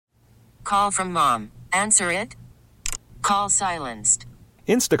call from mom. Answer it. Call silenced.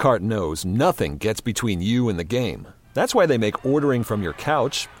 Instacart knows nothing gets between you and the game. That's why they make ordering from your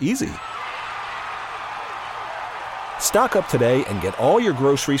couch easy. Stock up today and get all your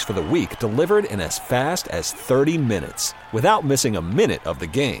groceries for the week delivered in as fast as 30 minutes without missing a minute of the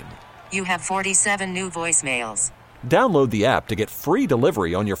game. You have 47 new voicemails. Download the app to get free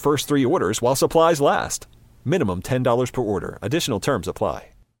delivery on your first 3 orders while supplies last. Minimum $10 per order. Additional terms apply.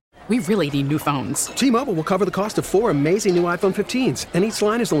 We really need new phones. T-Mobile will cover the cost of 4 amazing new iPhone 15s, and each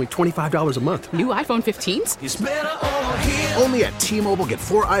line is only $25 a month. New iPhone 15s? It's better over here. Only at T-Mobile, get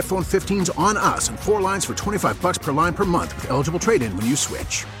 4 iPhone 15s on us and 4 lines for $25 per line per month with eligible trade-in when you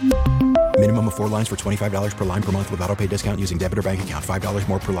switch. Minimum of 4 lines for $25 per line per month with autopay discount using debit or bank account. $5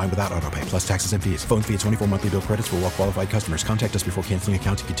 more per line without autopay, plus taxes and fees. Phone fee at 24 monthly bill credits for well-qualified customers. Contact us before canceling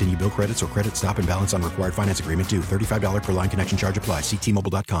account to continue bill credits or credit stop and balance on required finance agreement due. $35 per line connection charge applies. See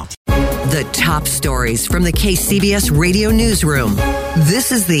T-Mobile.com. The top stories from the KCBS Radio Newsroom.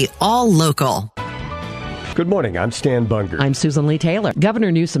 This is the All Local. Good morning. I'm Stan Bunger. I'm Susan Lee Taylor. Governor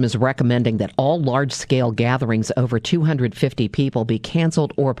Newsome is recommending that all large-scale gatherings over 250 people be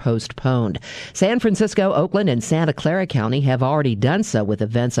canceled or postponed. San Francisco, Oakland, and Santa Clara County have already done so with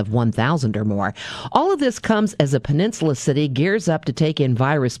events of 1,000 or more. All of this comes as a peninsula city gears up to take in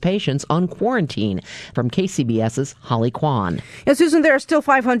virus patients on quarantine. From KCBS's Holly Kwan. Yeah, Susan, there are still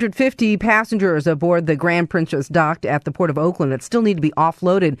 550 passengers aboard the Grand Princess docked at the Port of Oakland that still need to be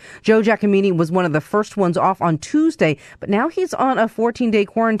offloaded. Joe Giacomini was one of the first ones off on Tuesday, but now he's on a 14-day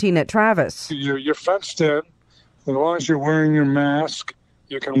quarantine at Travis. You're fenced in. As long as you're wearing your mask,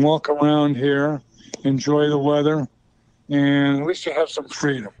 you can walk around here, enjoy the weather, and at least you have some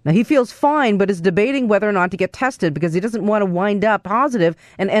freedom. Now, he feels fine, but is debating whether or not to get tested because he doesn't want to wind up positive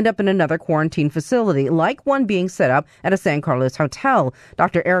and end up in another quarantine facility, like one being set up at a San Carlos hotel.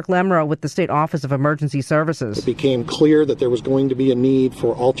 Dr. Eric Lemro with the State Office of Emergency Services. It became clear that there was going to be a need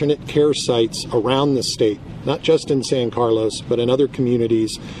for alternate care sites around the state, not just in San Carlos, but in other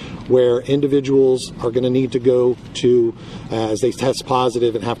communities where individuals are going to need to go to as they test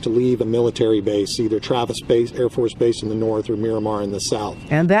positive and have to leave a military base, either Travis Base, Air Force Base in the north or Miramar in the south.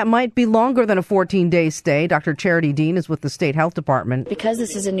 And that might be longer than a 14-day stay. Dr. Charity Dean is with the State Health Department. Because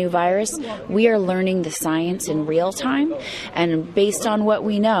this is a new virus, we are learning the science in real time. And based on what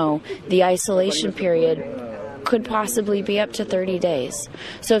we know, the isolation period could possibly be up to 30 days.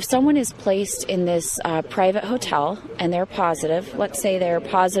 So if someone is placed in this private hotel and they're positive, let's say they're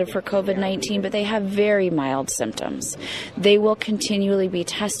positive for COVID-19, but they have very mild symptoms, they will continually be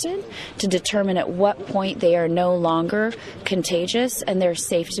tested to determine at what point they are no longer contagious and they're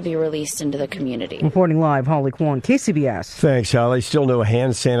safe to be released into the community. Reporting live, Holly Kwan, KCBS. Thanks, Holly. Still no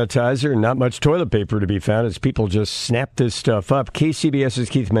hand sanitizer, not much toilet paper to be found as people just snap this stuff up. KCBS's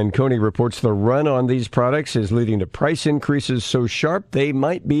Keith Menconi reports the run on these products is leading to price increases so sharp they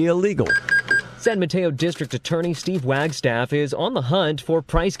might be illegal. San Mateo District Attorney Steve Wagstaff is on the hunt for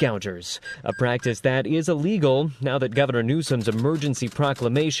price gougers, a practice that is illegal now that Governor Newsom's emergency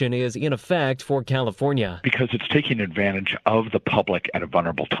proclamation is in effect for California. Because it's taking advantage of the public at a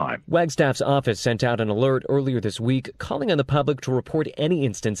vulnerable time. Wagstaff's office sent out an alert earlier this week calling on the public to report any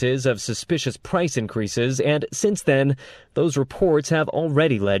instances of suspicious price increases, and since then, those reports have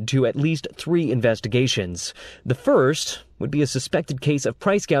already led to at least 3 investigations. The first would be a suspected case of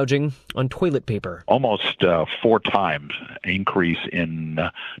price gouging on toilet paper. Almost 4 times increase in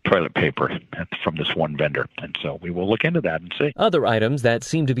toilet paper from this one vendor. And so we will look into that and see. Other items that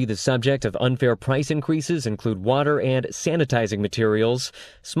seem to be the subject of unfair price increases include water and sanitizing materials.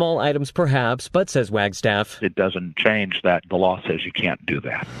 Small items perhaps, but says Wagstaff, it doesn't change that the law says you can't do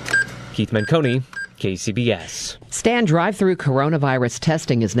that. Keith Menconi, KCBS. Stand drive-through coronavirus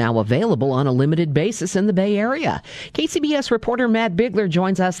testing is now available on a limited basis in the Bay Area. KCBS reporter Matt Bigler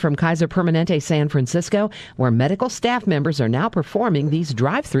joins us from Kaiser Permanente, San Francisco, where medical staff members are now performing these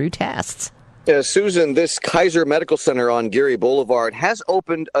drive-through tests. Susan, this Kaiser Medical Center on Geary Boulevard has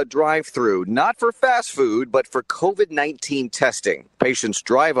opened a drive-through, not for fast food, but for COVID-19 testing. Patients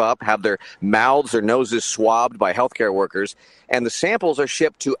drive up, have their mouths or noses swabbed by healthcare workers, and the samples are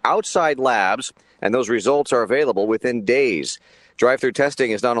shipped to outside labs, and those results are available within days. Drive-through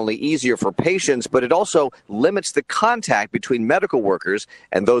testing is not only easier for patients, but it also limits the contact between medical workers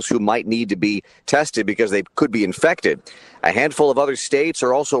and those who might need to be tested because they could be infected. A handful of other states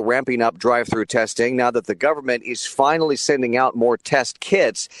are also ramping up drive-through testing now that the government is finally sending out more test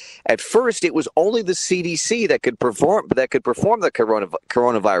kits. At first, it was only the CDC that could perform the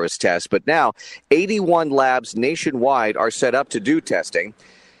coronavirus test, but now 81 labs nationwide are set up to do testing.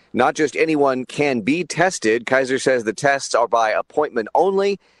 Not just anyone can be tested. Kaiser says the tests are by appointment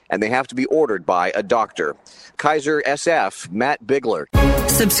only, and they have to be ordered by a doctor. Kaiser SF, Matt Bigler.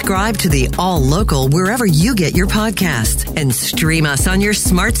 Subscribe to the All Local wherever you get your podcasts and stream us on your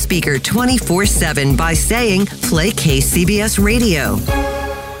smart speaker 24/7 by saying, play KCBS Radio.